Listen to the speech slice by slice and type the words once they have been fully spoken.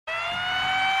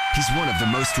He's one of the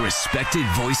most respected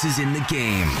voices in the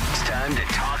game. It's time to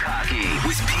talk hockey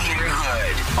with Pierre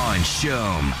Houde on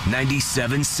Shome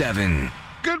 97.7.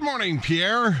 Good morning,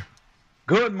 Pierre.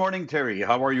 Good morning, Terry.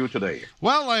 How are you today?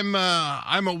 Well,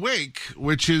 I'm awake,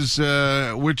 which is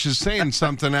saying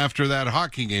something after that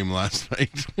hockey game last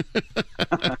night.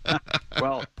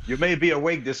 Well, you may be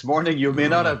awake this morning. You may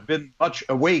not have been much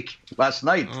awake last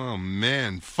night. Oh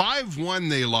man, 5-1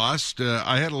 they lost.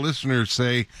 I had a listener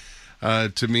say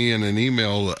to me in an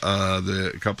email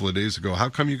a couple of days ago, how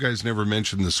come you guys never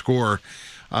mentioned the score?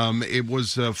 It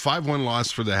was a 5-1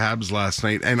 loss for the Habs last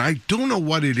night, and I don't know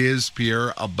what it is,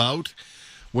 Pierre, about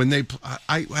when they.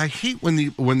 I hate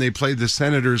when they play the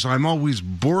Senators. I'm always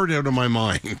bored out of my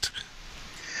mind.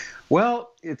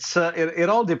 Well, it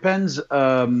all depends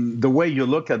the way you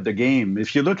look at the game.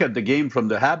 If you look at the game from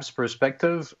the Habs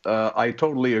perspective, I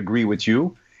totally agree with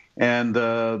you. And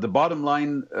the bottom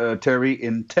line, Terry,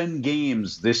 in 10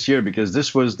 games this year, because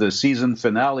this was the season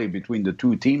finale between the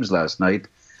two teams last night,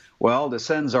 well, the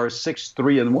Sens are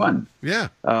 6-3-1. Yeah.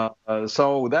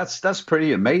 So that's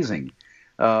pretty amazing.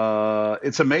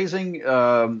 It's amazing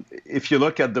if you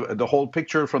look at the whole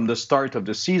picture from the start of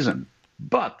the season.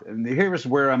 But, and here's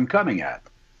where I'm coming at.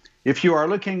 If you are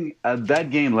looking at that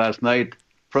game last night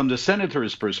from the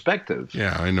Senators' perspective,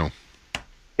 yeah, I know.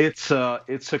 It's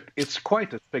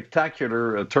quite a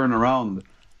spectacular turnaround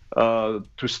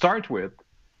to start with,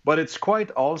 but it's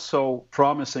quite also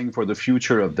promising for the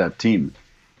future of that team,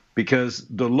 because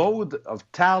the load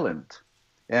of talent,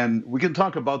 and we can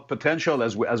talk about potential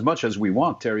as much as we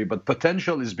want, Terry, but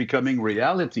potential is becoming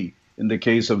reality in the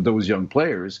case of those young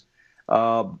players.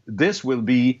 This will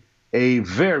be a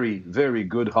very, very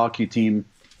good hockey team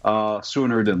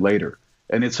sooner than later.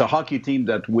 And it's a hockey team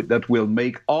that will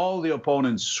make all the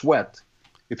opponents sweat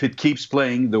if it keeps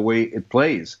playing the way it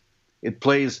plays. It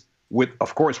plays with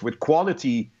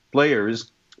quality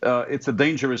players. It's a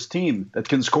dangerous team that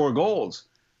can score goals.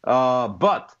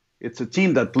 But it's a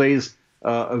team that plays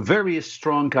a very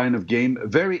strong kind of game, a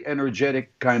very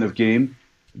energetic kind of game.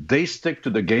 They stick to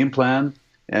the game plan,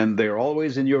 and they're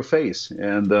always in your face.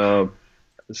 And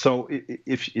so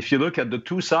if you look at the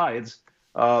two sides,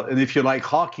 and if you like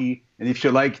hockey, and if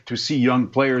you like to see young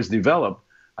players develop,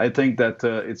 I think that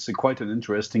it's quite an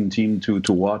interesting team to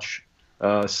watch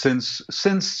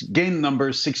since game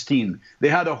number 16. They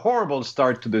had a horrible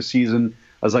start to the season,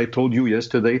 as I told you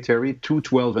yesterday, Terry,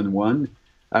 2-12-1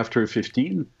 after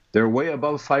 15. They're way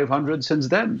above 500 since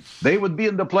then. They would be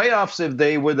in the playoffs if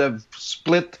they would have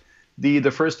split the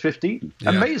first 15. Yeah.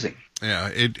 Amazing. Yeah,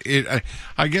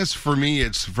 I guess for me,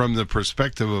 it's from the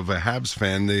perspective of a Habs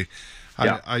fan.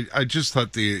 I just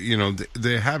thought the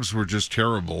Habs were just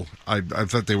terrible. I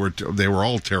thought they were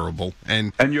all terrible.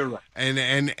 And you're right.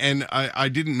 And I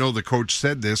didn't know the coach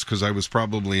said this because I was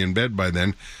probably in bed by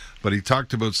then, but he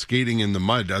talked about skating in the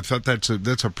mud. I thought that's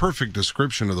a perfect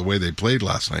description of the way they played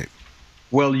last night.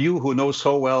 Well, you who know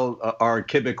so well our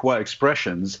Quebecois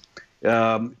expressions,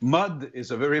 mud is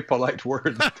a very polite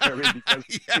word, Terry, because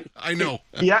yeah, I know.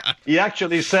 He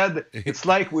actually said it's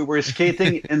like we were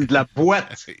skating in la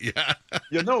boîte. Yeah.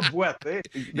 You know boîte, eh?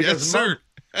 Because yes, sir.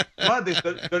 Mud is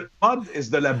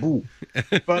the la boue.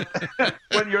 But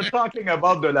when you're talking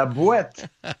about the la boîte,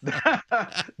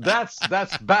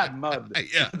 that's bad mud.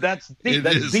 Yeah, that's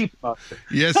deep mud.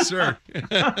 Yes, sir.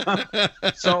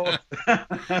 So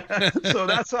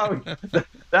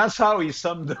that's how he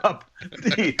summed up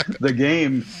the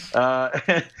game,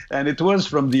 and it was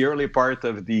from the early part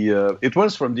of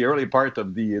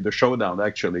the showdown,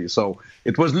 actually. So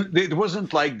it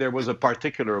wasn't like there was a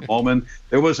particular moment.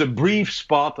 There was a brief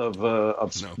spot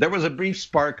there was a brief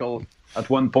sparkle at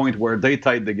one point where they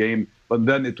tied the game, but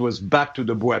then it was back to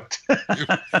the boîte.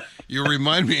 You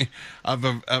remind me of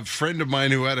a friend of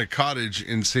mine who had a cottage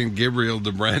in St. Gabriel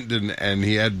de Brandon, and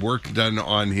he had work done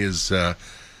on his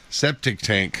septic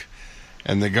tank,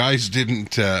 and the guys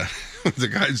didn't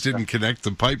connect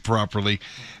the pipe properly,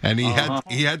 and he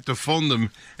had to phone them,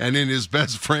 and in his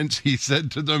best French he said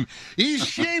to them,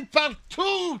 "Ici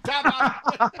partout, tabac."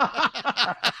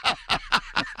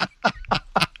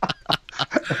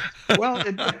 Well,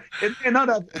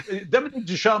 Dominique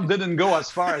Ducharme didn't go as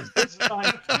far as this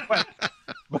time,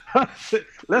 but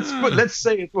let's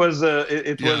say it was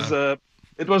a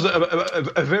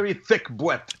very thick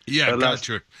boîte. Yeah,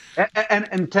 gotcha.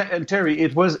 And Terry,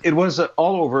 it was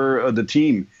all over the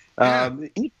team.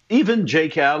 Even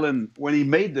Jake Allen, when he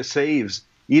made the saves,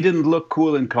 he didn't look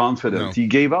cool and confident. No. He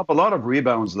gave up a lot of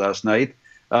rebounds last night,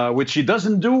 which he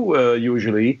doesn't do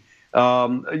usually.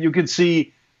 You could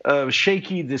see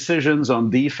shaky decisions on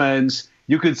defense.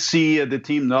 You could see the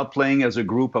team not playing as a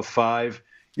group of five.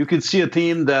 you could see a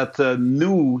team that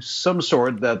knew some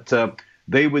sort that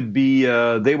they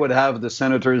would have the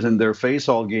Senators in their face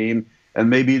all game, and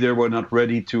maybe they were not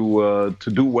ready to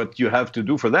do what you have to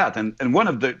do for that. And one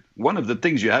of the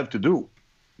things you have to do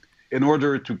in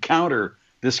order to counter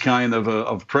this kind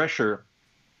of pressure,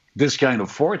 this kind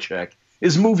of forecheck,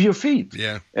 is move your feet.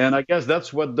 Yeah. And I guess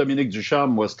that's what Dominique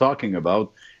Ducharme was talking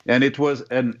about. And it was,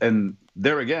 and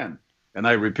there again, and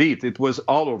I repeat, it was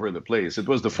all over the place. It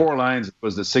was the four lines, it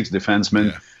was the six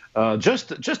defensemen. Yeah.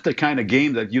 Just the kind of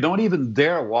game that you don't even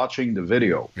dare watching the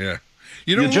video. Yeah.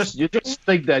 You just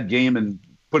take that game and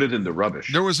put it in the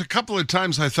rubbish. There was a couple of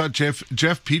times I thought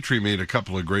Jeff Petrie made a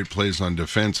couple of great plays on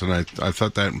defense, and I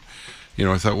thought that,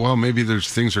 well, maybe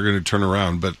there's things are going to turn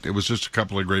around, but it was just a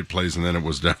couple of great plays, and then it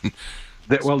was done.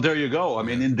 Well, there you go. I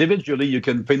mean, individually you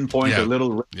can pinpoint a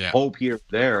little hope here and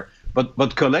there,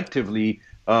 but collectively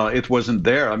it wasn't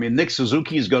there. I mean, Nick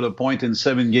Suzuki's got a point in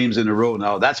 7 games in a row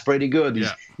now. That's pretty good.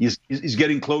 He's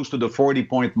getting close to the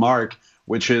 40-point mark,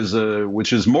 which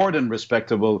is more than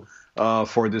respectable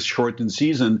for this shortened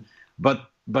season. But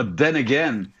then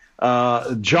again,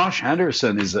 Josh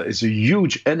Anderson is a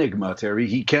huge enigma, Terry.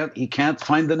 He can't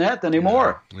find the net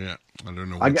anymore. Yeah. I don't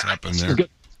know what's happened there.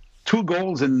 2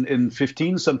 goals in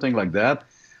 15, something like that.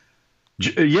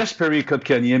 Jesperi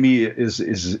Kotkaniemi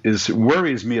is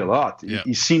worries me a lot. Yeah.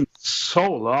 He seems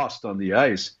so lost on the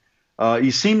ice. He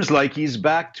seems like he's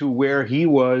back to where he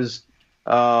was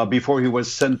before he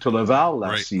was sent to Laval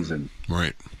last season.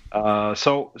 Right.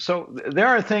 So there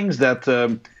are things that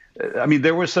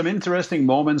there were some interesting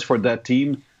moments for that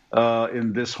team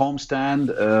in this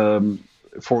homestand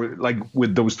for like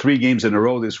with those 3 games in a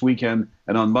row this weekend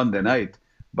and on Monday night.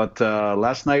 But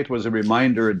last night was a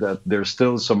reminder that there's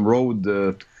still some road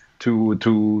to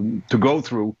go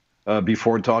through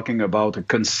before talking about a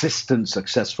consistent,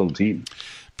 successful team.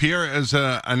 Pierre, as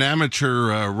an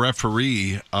amateur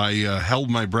referee, I held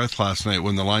my breath last night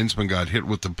when the linesman got hit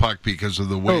with the puck because of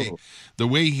the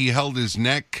way he held his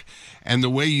neck and the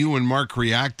way you and Mark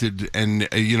reacted. And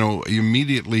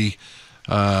immediately,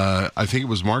 I think it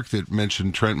was Mark that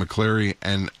mentioned Trent McClary,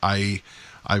 and I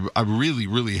really,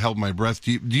 really held my breath.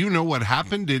 Do you know what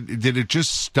happened? Did it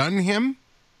just stun him?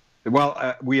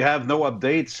 Well, we have no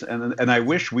updates, and I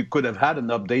wish we could have had an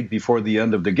update before the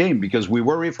end of the game because we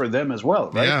worry for them as well,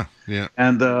 right? Yeah.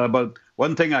 And but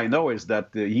one thing I know is that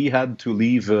he had to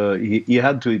leave. He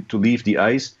had to leave the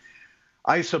ice.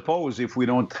 I suppose if we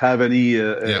don't have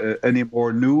any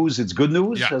more news, it's good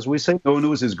news, as we say. No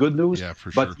news is good news. Yeah,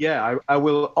 for sure. But I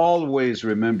will always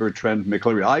remember Trent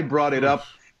McClary. I brought it up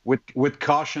with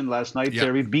caution last night,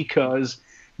 Terry, because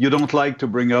you don't like to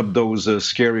bring up those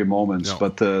scary moments. No.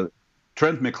 But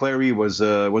Trent McClary was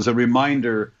a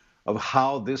reminder of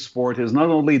how this sport is not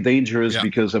only dangerous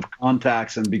because of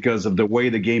contacts and because of the way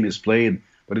the game is played,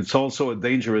 but it's also a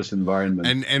dangerous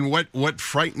environment. And what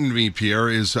frightened me, Pierre,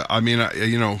 is I've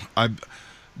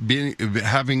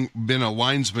having been a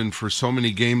linesman for so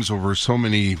many games over so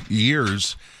many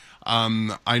years.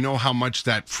 I know how much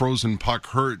that frozen puck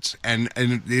hurts, and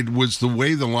it was the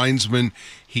way the linesman,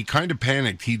 he kind of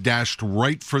panicked. He dashed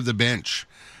right for the bench,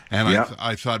 and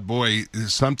I thought, boy,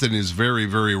 something is very,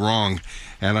 very wrong.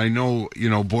 And I know,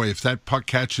 boy, if that puck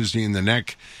catches you in the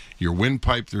neck, your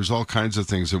windpipe, there's all kinds of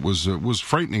things. It was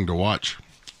frightening to watch.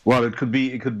 Well, it could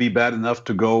be bad enough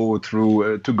to go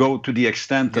through to the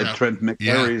extent of Trent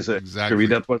McClary's injury.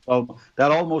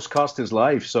 That almost cost his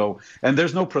life. So, and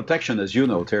there's no protection, as you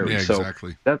know, Terry. Yeah,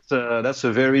 exactly. So that's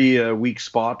a very weak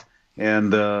spot.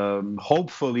 And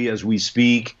hopefully, as we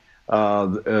speak,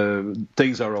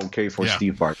 things are okay for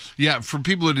Steve Barton. Yeah, for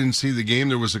people who didn't see the game,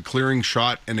 there was a clearing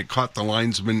shot, and it caught the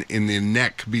linesman in the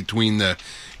neck between the,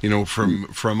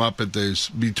 from up at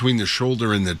between the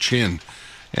shoulder and the chin.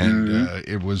 And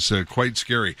it was quite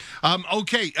scary.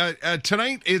 Okay,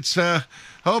 tonight it's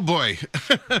oh boy,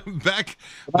 back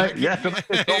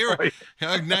here,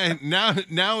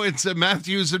 now it's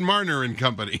Matthews and Marner and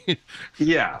company.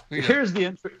 Here's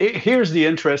the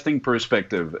interesting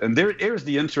perspective, and here's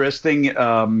the interesting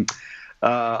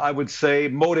I would say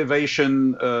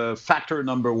motivation factor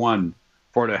number 1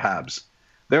 for the Habs.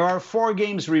 There are 4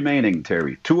 games remaining,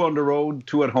 Terry. 2 on the road,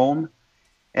 2 at home,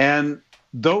 and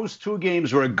those 2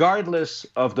 games, regardless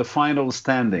of the final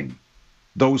standing,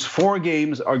 those 4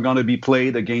 games are going to be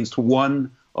played against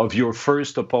one of your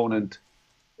first opponent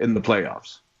in the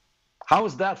playoffs. How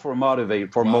is that for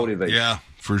motivation? Yeah,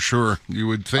 for sure. You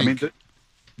would think. I mean,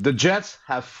 the Jets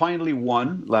have finally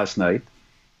won last night,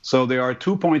 so they are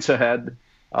 2 points ahead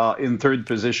in 3rd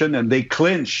position, and they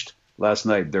clinched last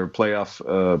night their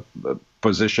playoff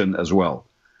position as well.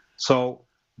 So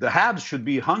the Habs should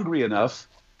be hungry enough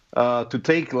to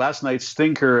take last night's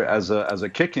stinker as a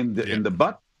kick in the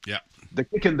butt. Yeah. The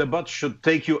kick in the butt should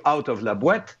take you out of La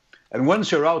Boîte. And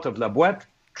once you're out of La Boîte,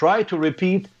 try to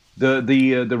repeat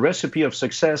the recipe of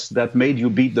success that made you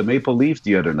beat the Maple Leafs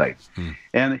the other night.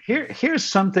 And here's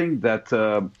something that,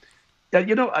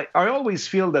 I always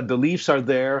feel that the Leafs are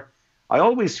there. I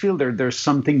always feel there's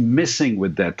something missing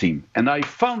with that team. And I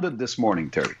found it this morning,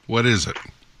 Terry. What is it?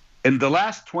 In the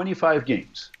last 25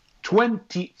 games,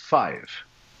 25,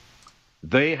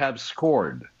 they have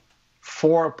scored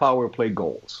 4 power play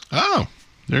goals. Oh,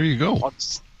 there you go.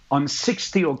 On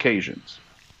 60 occasions.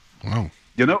 Wow.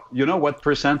 You know what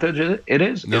percentage it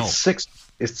is? No. It's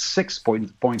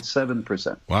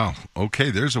 6.7%. Wow. Okay,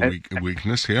 there's a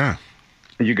weakness, yeah.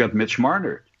 You got Mitch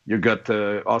Marner. You got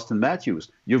Austin Matthews.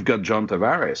 You've got John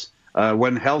Tavares.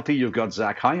 When healthy, you've got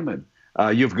Zach Hyman.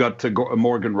 You've got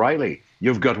Morgan Riley.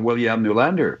 You've got William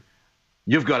Nylander.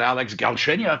 You've got Alex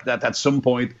Galchenyuk that at some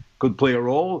point could play a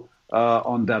role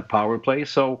on that power play.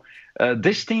 So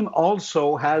this team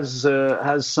also has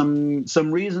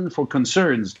some reason for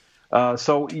concerns.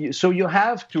 So you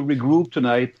have to regroup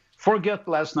tonight, forget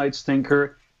last night's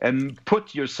stinker, and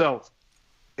put yourself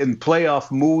in playoff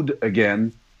mood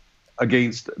again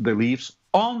against the Leafs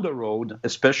on the road,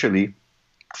 especially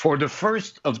for the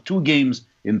first of 2 games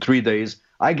in 3 days.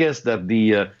 I guess that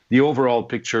the overall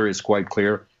picture is quite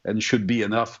clear and should be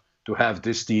enough to have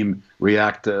this team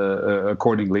react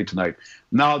accordingly tonight.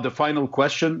 Now, the final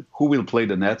question, who will play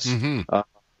the Nets?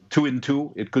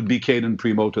 2-2. It could be Caden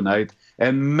Primo tonight.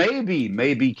 And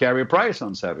maybe Carey Price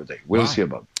on Saturday. We'll see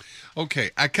about it.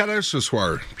 Okay. À quelle heure ce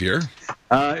soir, Pierre?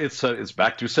 It's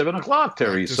back to 7 o'clock,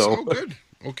 Terry. So good.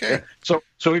 Okay. So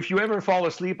if you ever fall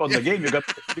asleep on the game, you're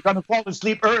gonna fall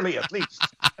asleep early at least.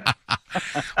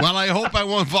 Well, I hope I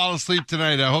won't fall asleep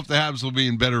tonight. I hope the Habs will be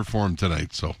in better form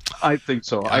tonight. So I think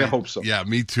so. I hope so. Yeah,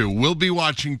 me too. We'll be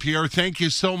watching, Pierre. Thank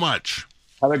you so much.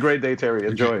 Have a great day, Terry.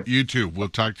 Enjoy. You too. We'll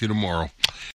talk to you tomorrow.